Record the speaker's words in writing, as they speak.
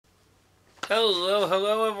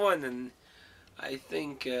Hello everyone, and I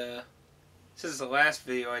think this is the last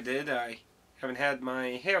video I did. I haven't had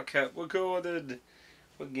my haircut recorded.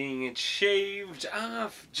 We're getting it shaved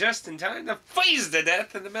off just in time to freeze to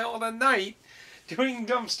death in the middle of the night doing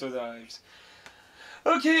dumpster dives.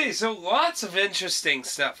 Okay, so lots of interesting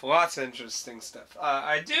stuff.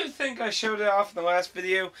 I do think I showed it off in the last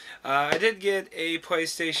video. I did get a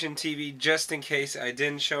PlayStation TV just in case I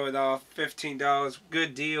didn't show it off. $15,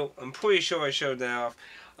 good deal. I'm pretty sure I showed that off.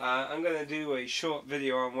 I'm going to do a short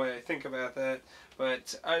video on what I think about that,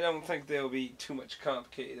 but I don't think there'll be too much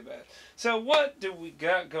complicated about it. So what do we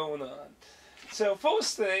got going on? So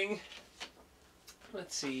first thing,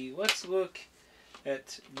 let's see, let's look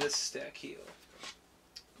at this stack here.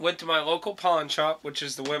 Went to my local pawn shop, which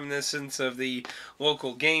is the reminiscence of the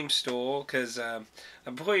local game store, because I'm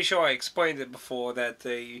pretty sure I explained it before that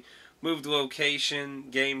they moved location,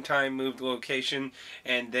 Game Time moved location,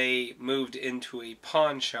 and they moved into a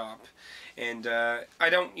pawn shop. And I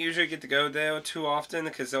don't usually get to go there too often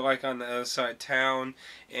because they're like on the other side of town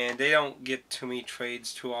and they don't get to me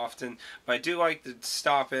trades too often. But I do like to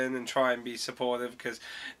stop in and try and be supportive because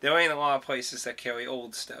there ain't a lot of places that carry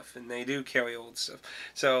old stuff, and they do carry old stuff.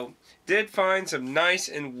 So did find some nice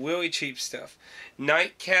and really cheap stuff.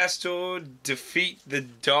 Nightcaster Defeat the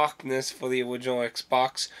Darkness for the original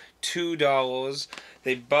Xbox, $2.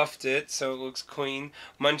 They buffed it so it looks clean.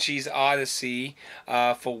 Munchie's Odyssey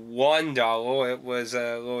for $1. It was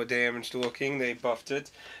a little damaged looking. They buffed it.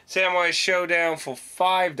 Samurai Showdown for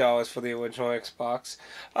 $5 for the original Xbox.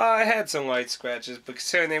 It had some light scratches, but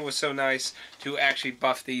considering they were so nice to actually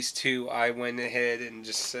buff these two, I went ahead and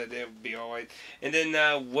just said it would be alright. And then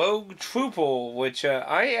Rogue Trooper, which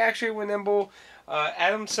I actually remember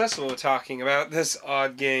Adam Cecil talking about this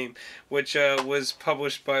odd game, which was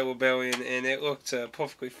published by Rebellion, and it looked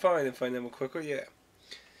perfectly fine if I remember quickly. Yeah,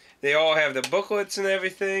 they all have the booklets and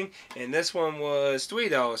everything, and this one was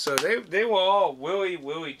 $3, so they were all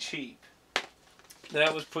really cheap.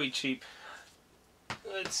 That was pretty cheap.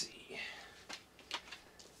 Let's see,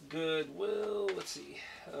 Goodwill. Let's see,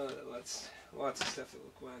 lots of stuff to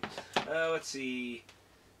look around. Let's see.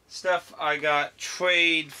 Stuff I got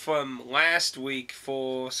trade from last week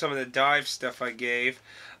for some of the dive stuff I gave.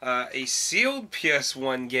 A sealed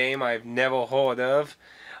PS1 game I've never heard of.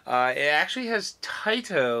 It actually has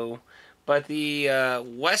Taito, but the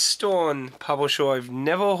Western publisher I've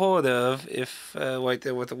never heard of, if right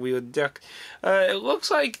there with a weird duck. It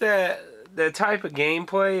looks like the type of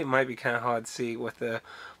gameplay, it might be kind of hard to see with the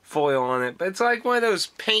foil on it, but it's like one of those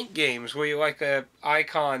paint games where you're like a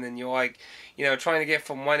icon and you're like, you know, trying to get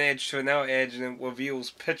from one edge to another edge, and it reveals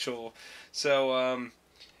picture. So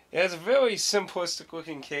it has a very simplistic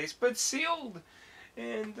looking case, but sealed,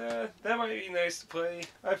 and that might be nice to play.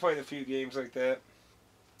 I played a few games like that.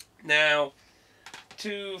 Now,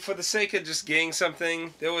 for the sake of just getting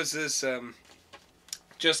something, there was this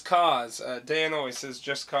Just Cause. Dan always says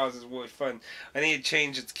Just Cause is really fun. I need to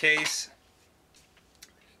change its case,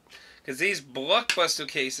 because these Blockbuster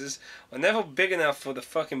cases are never big enough for the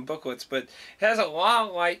fucking booklets, but it has a lot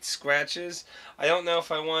of light scratches. I don't know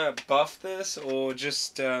if I want to buff this or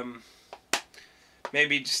just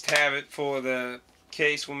maybe just have it for the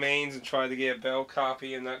case remains and try to get a Bell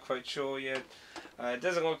copy. I'm not quite sure yet. It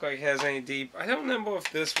doesn't look like it has any deep. I don't remember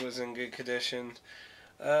if this was in good condition.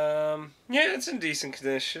 Yeah, it's in decent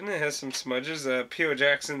condition. It has some smudges. Peter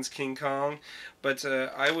Jackson's King Kong, but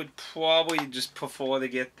I would probably just prefer to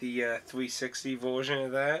get the 360 version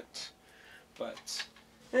of that. But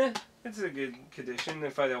it's a good condition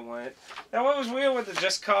if I don't want it. Now, what was weird with the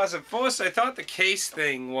Just Cause, at first I thought the case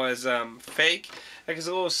thing was fake, because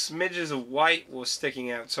the little smidges of white were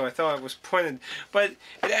sticking out, so I thought it was printed. But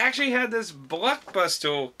it actually had this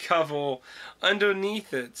Blockbuster cover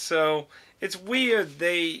underneath it, so it's weird.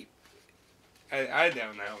 I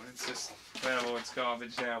don't know. It's just, whatever, it's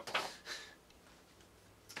garbage now.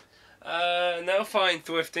 No fine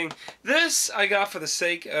thrifting. This I got for the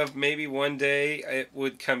sake of maybe one day it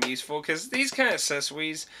would come useful, because these kind of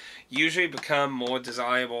accessories usually become more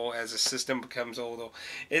desirable as the system becomes older.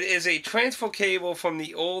 It is a transfer cable from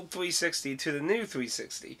the old 360 to the new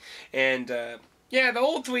 360. And, yeah, the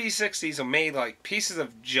old 360s are made like pieces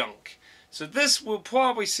of junk. So this will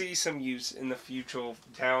probably see some use in the future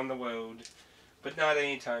down the road, but not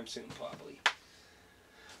anytime soon, probably.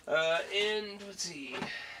 And let's see,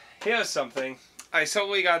 here's something. I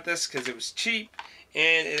solely got this because it was cheap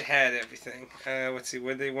and it had everything. Let's see,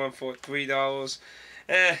 what did they want for it? $3.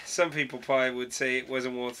 Some people probably would say it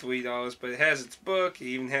wasn't worth $3, but it has its book. It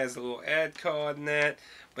even has a little ad card in that.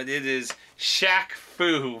 But it is Shaq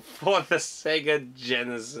Fu for the Sega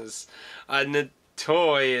Genesis.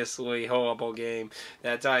 notoriously horrible game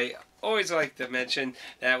that I always like to mention.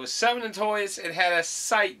 That was so notorious, it had a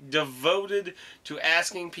site devoted to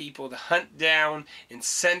asking people to hunt down and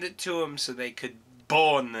send it to them so they could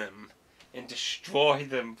burn them and destroy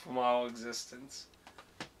them from all existence.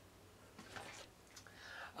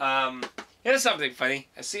 Here's something funny.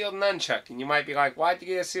 A sealed nunchuck. And you might be like, why'd you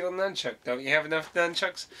get a sealed nunchuck? Don't you have enough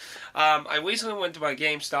nunchucks? I recently went to my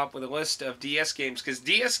GameStop with a list of DS games. Because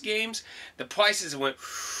DS games, the prices went...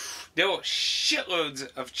 There were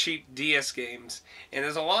shitloads of cheap DS games. And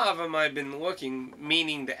there's a lot of them I've been looking,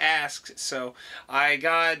 meaning to ask. So I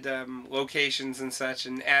got locations and such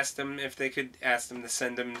and asked them if they could ask them to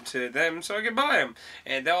send them to them so I could buy them.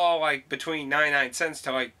 And they're all like between 99 cents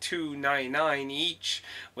to like $2.99 each,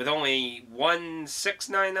 with only one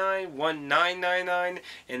 $6.99, one $9.99,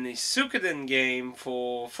 and the Suikoden game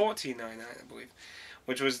for $14.99, I believe,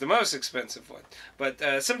 which was the most expensive one.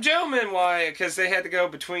 But some gentlemen, because they had to go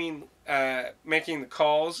between making the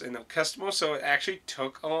calls and the customer, so it actually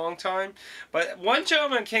took a long time. But one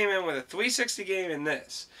gentleman came in with a 360 game in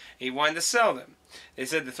this. He wanted to sell them. They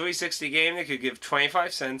said the 360 game they could give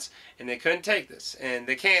 25 cents, and they couldn't take this. And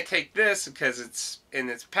they can't take this because it's in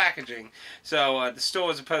its packaging. So the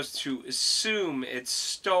store is supposed to assume it's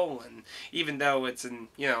stolen, even though it's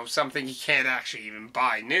something you can't actually even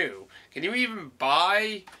buy new. Can you even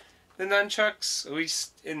buy the nunchucks, at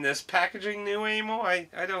least in this packaging, new anymore?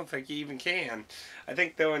 I don't think you even can. I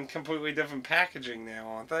think they're in completely different packaging now,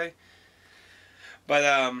 aren't they?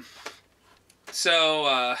 But,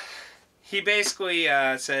 he basically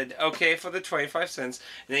said, okay, for the 25 cents.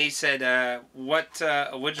 And then he said, what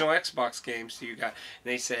original Xbox games do you got?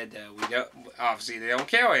 And they said, we don't, obviously they don't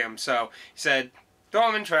carry them. So he said, throw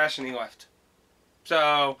them in trash, and he left.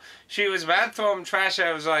 So she was about to throw them in trash.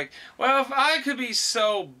 I was like, well, if I could be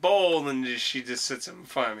so bold, and she just sits in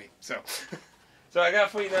front of me. So I got a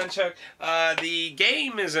free nunchuck. The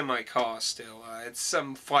game is in my car still. It's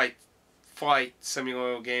some flight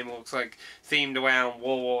simulator game. It looks like themed around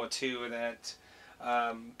World War II. That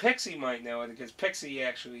Pixie might know it, because Pixie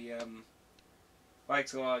actually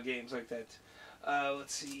likes a lot of games like that.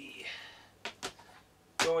 Let's see.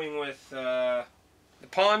 Going with the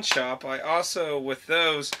pawn shop, I also, with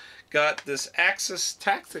those, got this Axis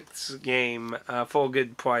Tactics game for a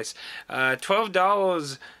good price.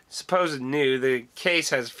 $12, supposed new. The case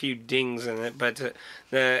has a few dings in it, but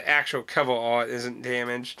the actual cover art isn't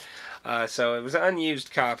damaged. So it was an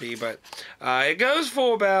unused copy, but it goes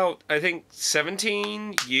for about, I think,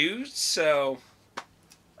 17 used, so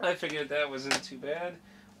I figured that wasn't too bad.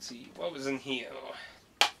 Let's see, what was in here?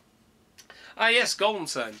 Yes, Golden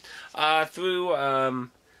Sun. Through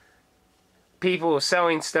people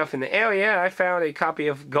selling stuff in the area, I found a copy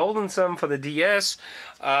of Golden Sun for the DS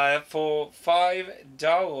for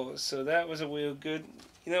 $5. So that was a real good...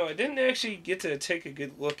 I didn't actually get to take a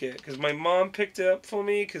good look at it, because my mom picked it up for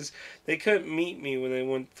me, because they couldn't meet me when I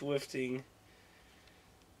went thrifting.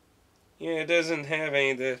 It doesn't have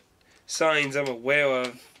any of the signs I'm aware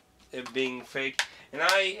of it being fake. And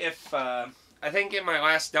I think in my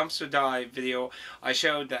last dumpster dive video, I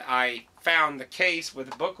showed that I found the case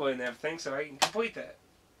with the booklet and everything, so I can complete that.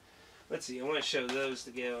 Let's see, I want to show those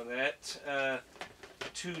together on that.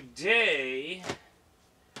 Today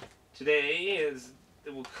is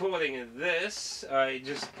the recording of this. I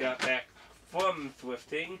just got back from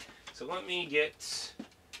thrifting, so let me get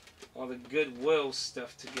all the Goodwill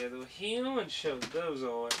stuff together here and show those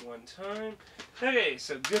all at one time. Okay,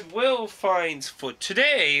 so Goodwill finds for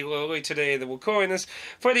today, literally today that we're calling this,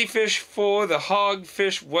 Freddy Fish for the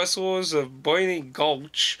Hogfish Wrestlers of Blaney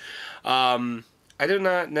Gulch. I do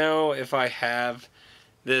not know if I have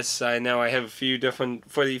this. I know I have a few different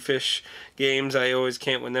Freddy Fish games. I always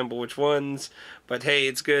can't remember which ones. But hey,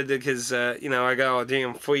 it's good because, I got all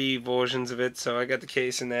damn free versions of it, so I got the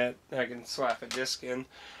case and that. I can slap a disc in.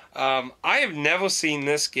 I have never seen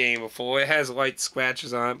this game before. It has light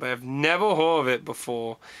scratches on it, but I've never heard of it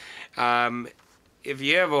before. If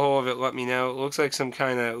you ever heard of it, let me know. It looks like some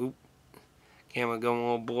kind of... camera going a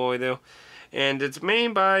little blurry though. And it's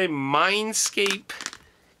made by Mindscape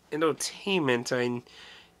Entertainment. I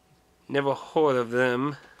never heard of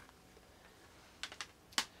them.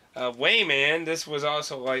 Wayman, this was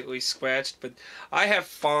also lightly scratched, but I have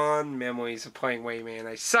fond memories of playing Wayman.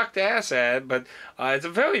 I sucked ass at it, but it's a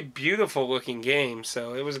very beautiful looking game,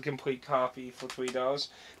 so it was a complete copy for $3.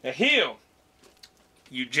 Now here,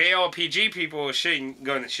 you JRPG people are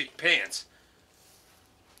going to shit your pants.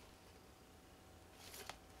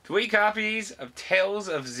 3 copies of Tales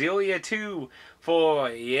of Xillia 2 for,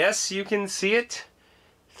 yes, you can see it,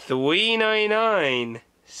 $3.99,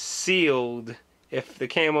 sealed. If the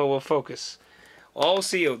camera will focus. all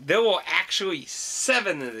sealed. There were actually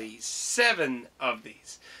 7 of these. 7 of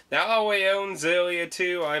these. Now, I already own Zillia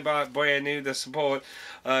too. I bought brand new to support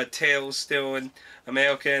Tails still in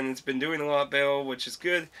America, and it's been doing a lot better, which is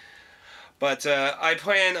good. But I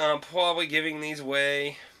plan on probably giving these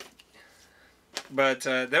away. But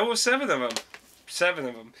there were 7 of them. 7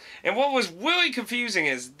 of them. And what was really confusing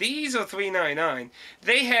is these are $3.99.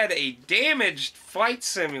 They had a damaged flight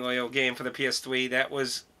simulator game for the PS3 that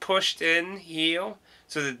was pushed in here,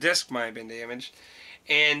 so the disc might have been damaged.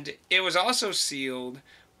 And it was also sealed,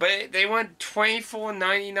 but they went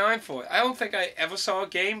 $24.99 for it. I don't think I ever saw a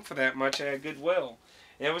game for that much at Goodwill.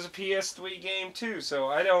 And it was a PS3 game too, so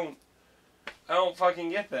I don't fucking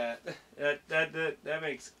get that. That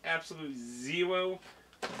makes absolute zero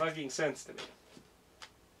fucking sense to me.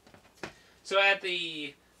 So at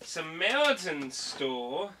the Samaritan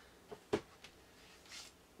store,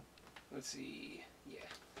 let's see, yeah.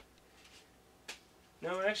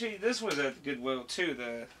 No, actually, this was at Goodwill too,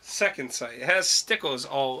 the second site. It has stickers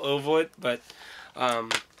all over it, but I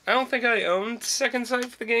don't think I owned the second site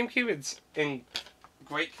for the GameCube. It's in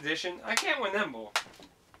great condition. I can't remember.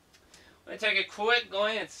 I take a quick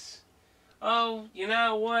glance. Oh, you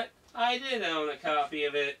know what? I did own a copy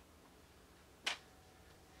of it.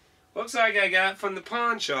 Looks like I got it from the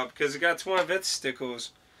pawn shop because it got one of its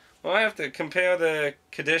stickers. Well, I have to compare the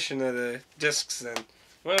condition of the discs then.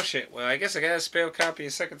 Well, shit. Well, I guess I got a spare copy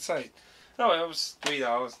of Second Sight. Oh, it was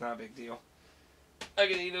 $3. Not a big deal. I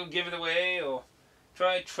could either give it away or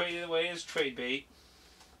try to trade it away as trade bait.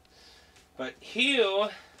 But here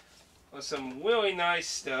was some really nice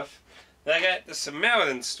stuff that I got at the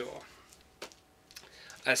Samaritan store.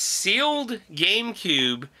 A sealed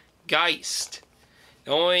GameCube Geist.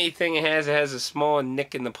 The only thing it has a small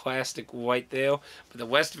nick in the plastic right there, but the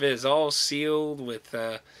rest of it is all sealed with,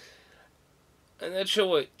 I'm not sure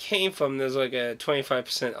what it came from. There's like a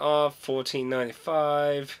 25% off,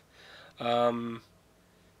 $14.95,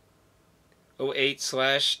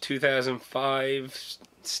 08/2005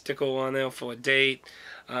 sticker on there for a date,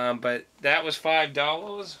 but that was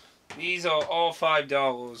 $5. These are all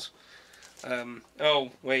 $5.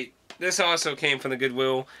 Oh, wait. This also came from the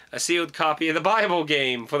Goodwill. A sealed copy of the Bible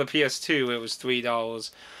game for the PS2. It was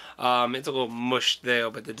 $3. It's a little mushed there,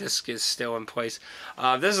 but the disc is still in place.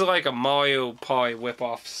 This is like a Mario Party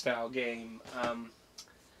whip-off style game.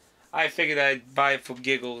 I figured I'd buy it for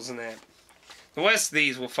giggles and that. The rest of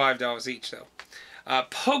these were $5 each, though.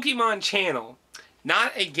 Pokemon Channel.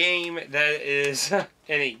 Not a game that is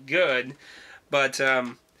any good, but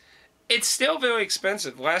it's still very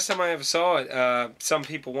expensive. Last time I ever saw it, some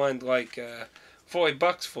people wanted like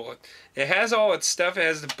 $40 for it. It has all its stuff. It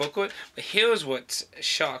has the booklet. But here's what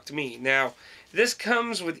shocked me. Now, this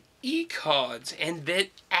comes with e-cards, and that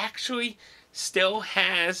actually still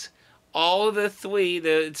has all of the 3.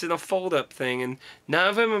 It's in a fold-up thing, and none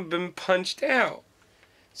of them have been punched out.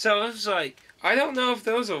 So it's like, I don't know if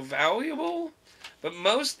those are valuable. But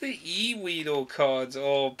most of the e-Weedle cards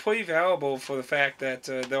are pretty valuable for the fact that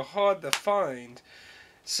they're hard to find.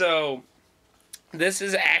 So, this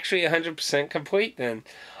is actually 100% complete then.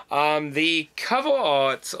 The cover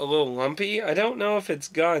art's a little lumpy. I don't know if it's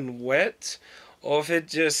gotten wet or if it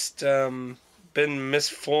just been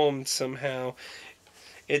misformed somehow.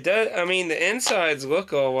 It does. I mean, the insides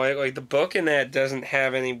look alright. Like, the book in that doesn't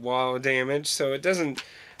have any water damage, so it doesn't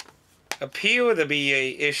appear to be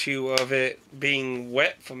a issue of it being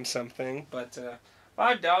wet from something, but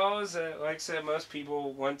 $5, like I said, most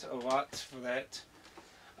people want a lot for that.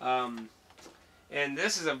 And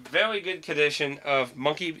this is a very good condition of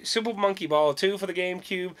Super Monkey Ball 2 for the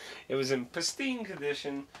GameCube. It was in pristine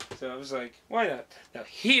condition, so I was like, why not? Now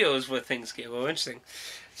here's where things get a little interesting.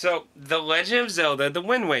 So, The Legend of Zelda, The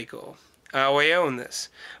Wind Waker. We own this.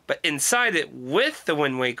 But inside it, with The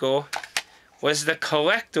Wind Waker, was the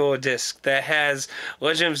collector disc that has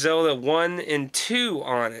Legend of Zelda 1 and 2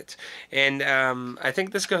 on it. And I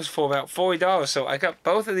think this goes for about $40, so I got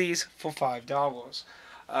both of these for $5.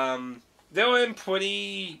 They're in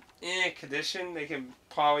pretty condition. They can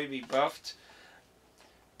probably be buffed.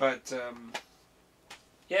 But,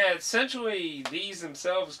 yeah, essentially these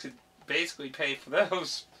themselves could basically pay for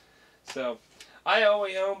those. So, I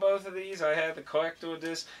already own both of these. I have the collector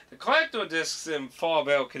disc. The collector disc's in far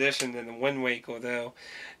better condition than the Wind Waker, though.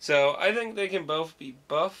 So, I think they can both be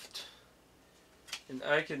buffed. And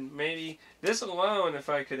I can maybe... This alone, if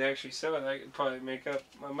I could actually sell it, I could probably make up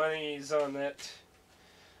my monies on that.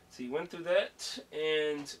 So, you went through that.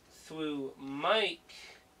 And through Mike...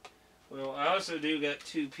 Well, I also do got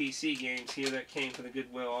 2 PC games here that came from the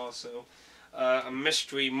Goodwill also. A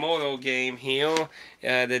Mystery Mortal game here.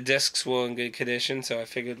 The discs were in good condition, so I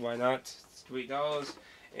figured why not. It's $3.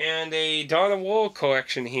 And a Dawn of War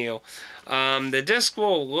collection here. The discs were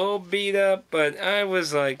a little beat up, but I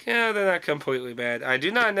was like, yeah, they're not completely bad. I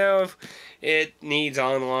do not know if it needs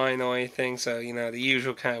online or anything, so, you know, the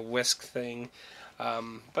usual kind of whisk thing.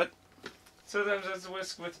 But sometimes that's a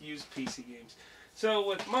whisk with used PC games. So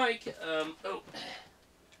with Mike,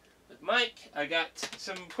 I got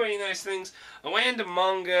some pretty nice things. A Land of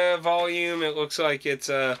Manga volume. It looks like it's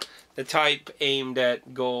the type aimed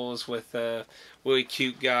at girls with really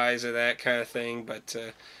cute guys or that kind of thing. But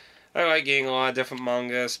I like getting a lot of different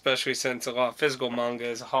manga, especially since a lot of physical manga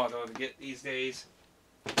is harder to get these days.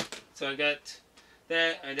 So I got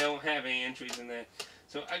that. I don't have any entries in that.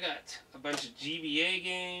 So I got a bunch of GBA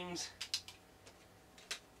games.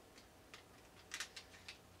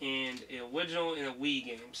 And an original and a Wii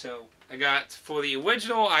game. So I got, for the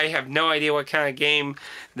original, I have no idea what kind of game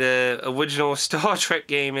the original Star Trek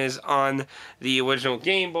game is on the original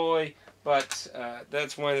Game Boy, but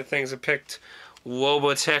that's one of the things I picked.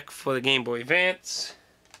 Robotech for the Game Boy Advance.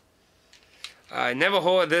 I never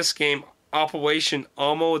heard of this game, Operation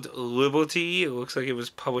Armored Liberty. It looks like it was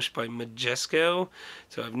published by Majesco,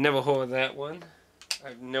 so I've never heard of that one. I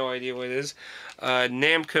have no idea what it is.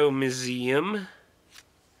 Namco Museum.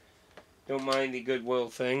 Don't mind the Goodwill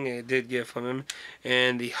thing. I did get from him.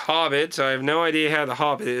 And the Hobbit. So I have no idea how the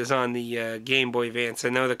Hobbit is on the Game Boy Advance. I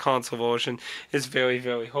know the console version is very,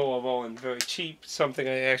 very horrible and very cheap. Something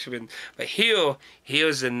I actually been... But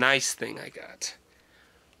here's the nice thing I got.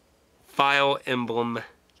 Fire Emblem.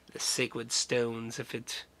 The Sacred Stones. If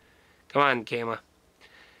it... Come on, camera.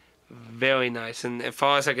 Very nice. And as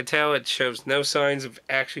far as I can tell, it shows no signs of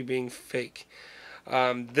actually being fake.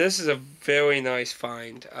 This is a very nice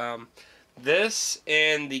find. This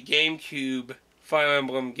and the GameCube Fire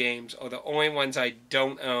Emblem games are the only ones I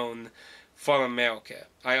don't own from America.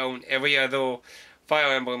 I own every other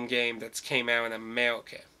Fire Emblem game that's came out in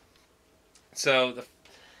America. So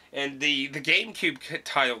the GameCube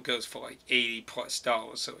title goes for like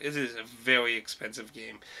 $80+, so it is a very expensive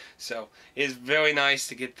game. So it's very nice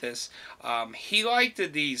to get this. He liked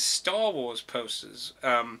these Star Wars posters.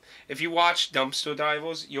 If you watch Dumpster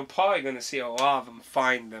Divers, you're probably going to see a lot of them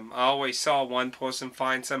find them. I always saw one person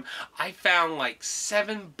find some. I found like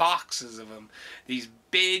 7 boxes of them. These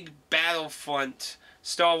big Battlefront,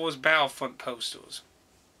 Star Wars Battlefront posters.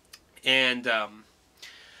 And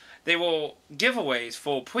they were giveaways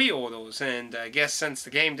for pre-orders, and I guess since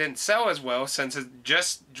the game didn't sell as well, since it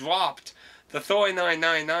just dropped the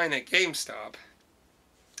 $39.99 at GameStop,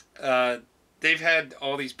 they've had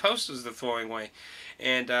all these posters they're throwing away.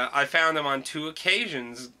 And I found them on 2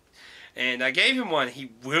 occasions, and I gave him one.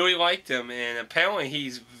 He really liked them, and apparently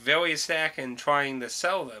he's very ecstatic in trying to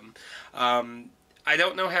sell them. I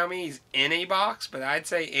don't know how many's in a box, but I'd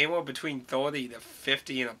say anywhere between 30 to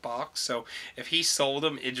 50 in a box. So if he sold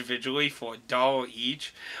them individually for $1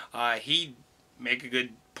 each, he'd make a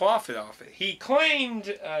good profit off it. He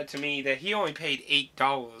claimed to me that he only paid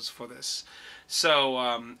 $8 for this. So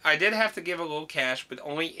I did have to give a little cash, but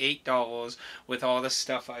only $8 with all the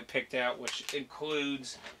stuff I picked out, which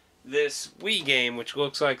includes this Wii game, which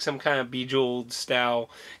looks like some kind of Bejeweled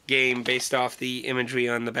style game based off the imagery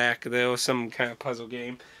on the back of there, some kind of puzzle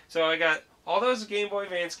game. So I got all those Game Boy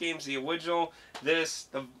Advance games, the original, this,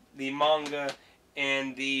 the manga,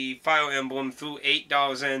 and the Fire Emblem, threw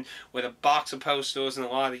 $8 in with a box of posters and a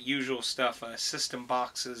lot of the usual stuff, system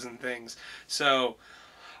boxes and things. So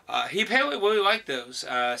he apparently really liked those.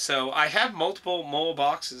 So I have multiple more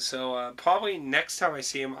boxes. So probably next time I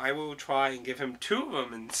see him, I will try and give him 2 of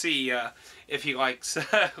them and see if he likes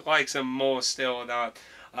likes them more still or not.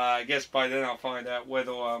 I guess by then I'll find out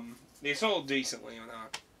whether they sold decently or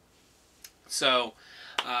not. So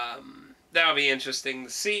that'll be interesting to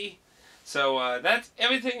see. So that's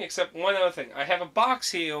everything except one other thing. I have a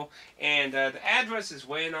box here, and the address is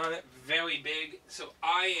weighing on it very big. So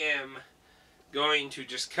I am going to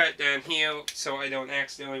just cut down here so I don't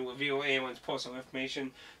accidentally reveal anyone's personal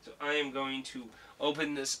information. So I am going to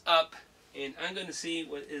open this up, and I'm going to see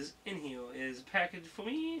what is in here. Is a package for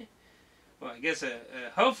me? Well, I guess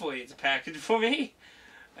hopefully it's a package for me.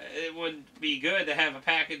 It would be good to have a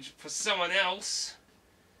package for someone else.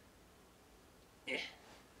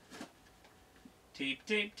 Tape,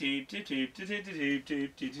 tape, tape, tape, tape, tape, tape, tape,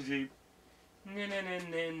 tape, tape, tape. Na na na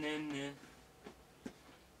na na na.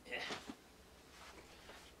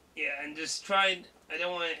 Yeah, and just trying. I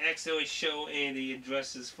don't want to accidentally show any of the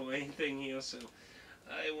addresses for anything here, so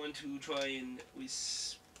I want to try and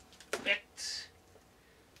respect,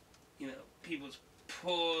 you know, people's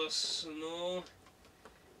personal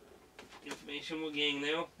information. We're getting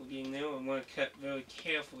there. I want to cut very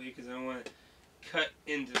carefully because I don't want to cut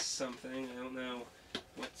into something. I don't know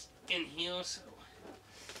what's in here, so.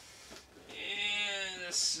 And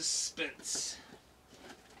the suspense.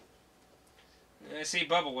 I see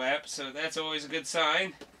bubble wrap, so that's always a good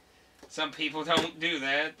sign. Some people don't do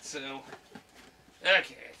that, so.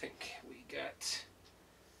 Okay, I think we got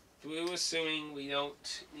through, assuming we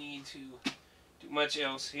don't need to do much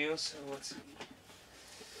else here, so let's see.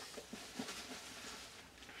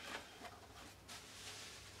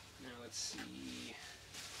 Now let's see.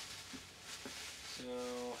 So,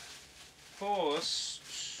 first,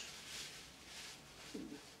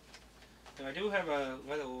 now I do have a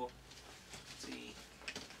little, let's see.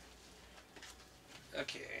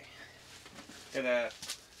 Okay. Got a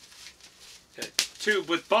tube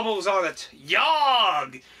with bubbles on it.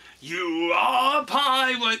 Yog! You are a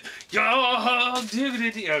pilot! Yog!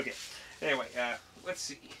 Okay. Anyway, let's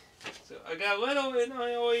see. So I got a little and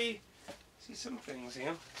I already see some things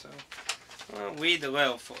here. So I'll read the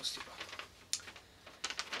little first here.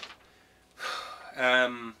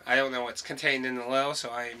 I don't know what's contained in the little, so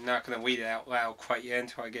I'm not going to read it out loud quite yet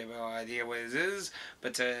until I get a real idea what it is.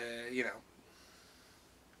 But, you know.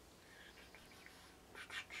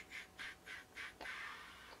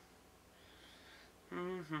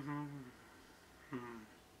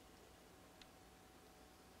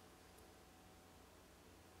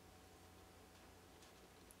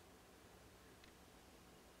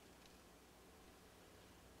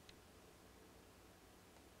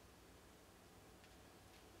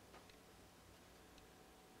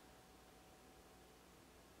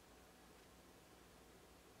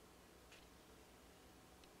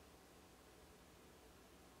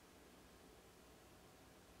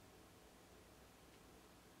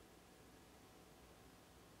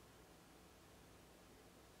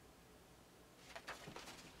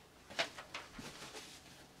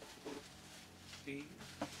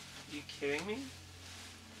 Are you kidding me?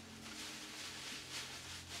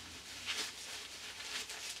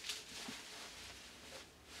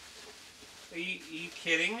 Are you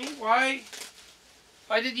kidding me? Why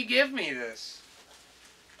did you give me this?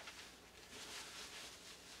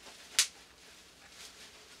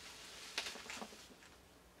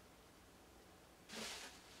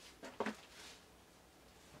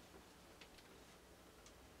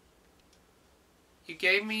 You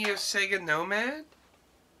gave me a Sega Nomad?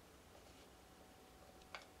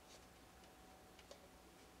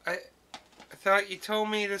 I thought you told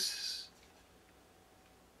me this.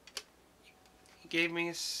 You gave me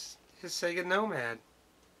his Sega Nomad.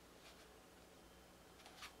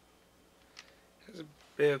 There's a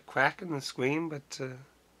bit of crack in the screen, but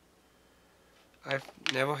I've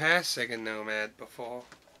never had a Sega Nomad before.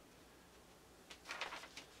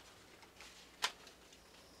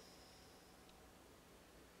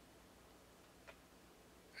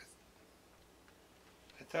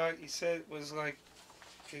 I thought you said it was like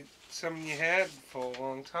something you had for a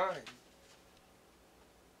long time.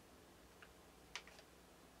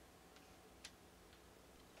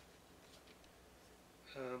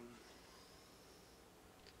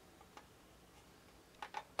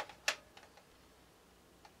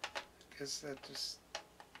 Guess that just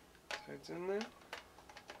starts in there.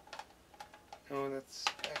 Oh, that's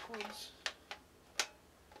backwards.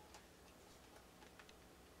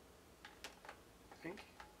 I think.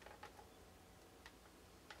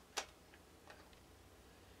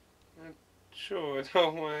 Not sure. I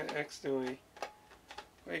don't want to accidentally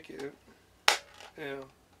break it. Yeah.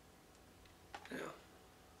 Yeah.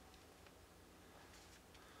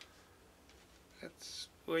 That's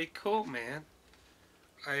really cool, man.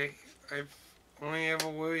 I've only ever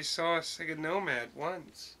really saw a Sega Nomad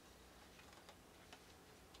once.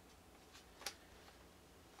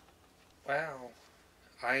 Wow.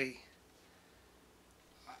 I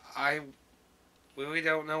really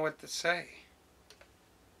don't know what to say.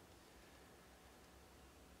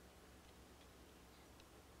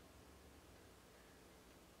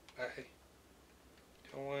 I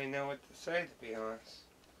don't really know what to say, to be honest.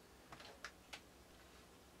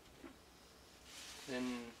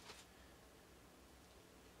 Then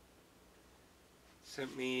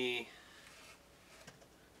sent me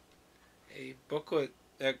a booklet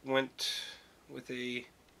that went with a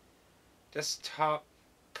desktop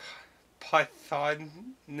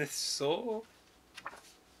Python-nissor.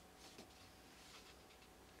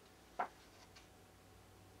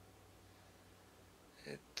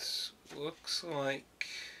 It looks like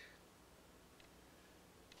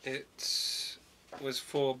it was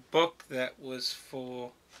for a book that was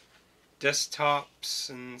for desktops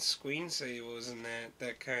and screensavers and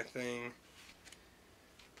that kind of thing.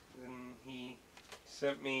 Then he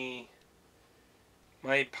sent me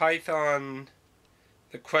my Python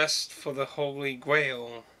The quest for the Holy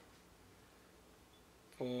Grail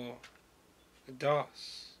for the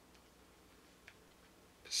DOS.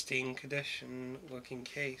 Pristine condition looking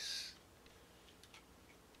case.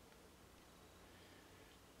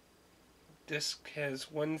 Disc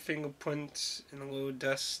has one fingerprint and a little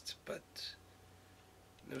dust, but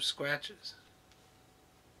no scratches.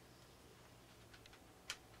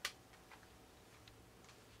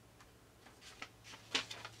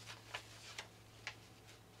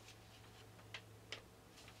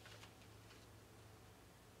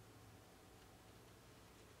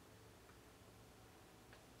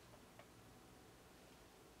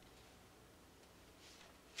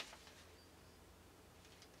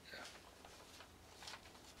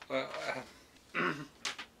 Well,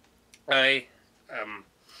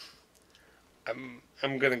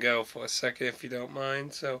 I'm gonna go for a second if you don't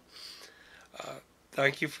mind. So,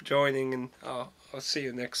 thank you for joining, and I'll see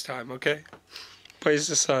you next time. Okay? Praise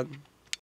the sun.